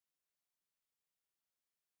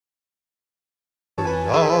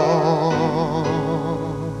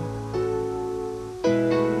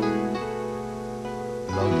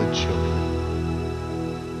love the children.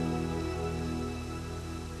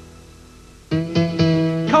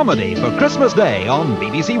 Comedy for Christmas Day on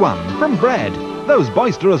BBC1 from Bread. Those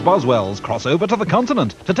boisterous Boswells cross over to the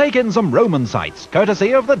continent to take in some Roman sights,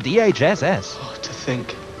 courtesy of the DHSS. Oh, to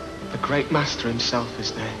think, the great master himself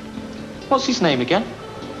is there. What's his name again?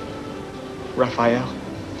 Raphael.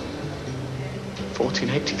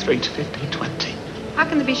 1483 to 1520. How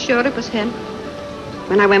can they be sure it was him?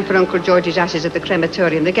 When I went for Uncle George's ashes at the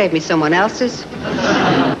crematorium, they gave me someone else's.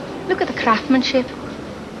 Look at the craftsmanship.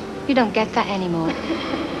 You don't get that anymore.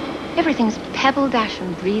 Everything's pebble dash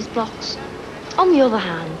and breeze blocks. On the other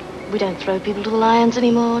hand, we don't throw people to the lions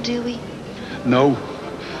anymore, do we? No,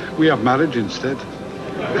 we have marriage instead. Go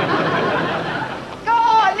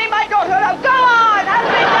on, leave my daughter alone. Go on! I'll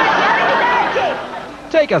be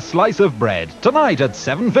dirty. Take a slice of bread tonight at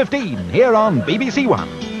 7:15 here on BBC1.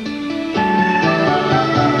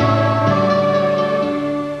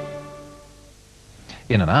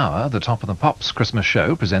 In an hour, the Top of the Pops Christmas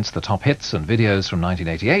show presents the top hits and videos from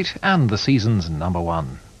 1988 and the season's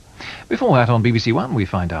 #1. Before that, on BBC1, we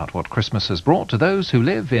find out what Christmas has brought to those who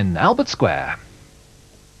live in Albert Square.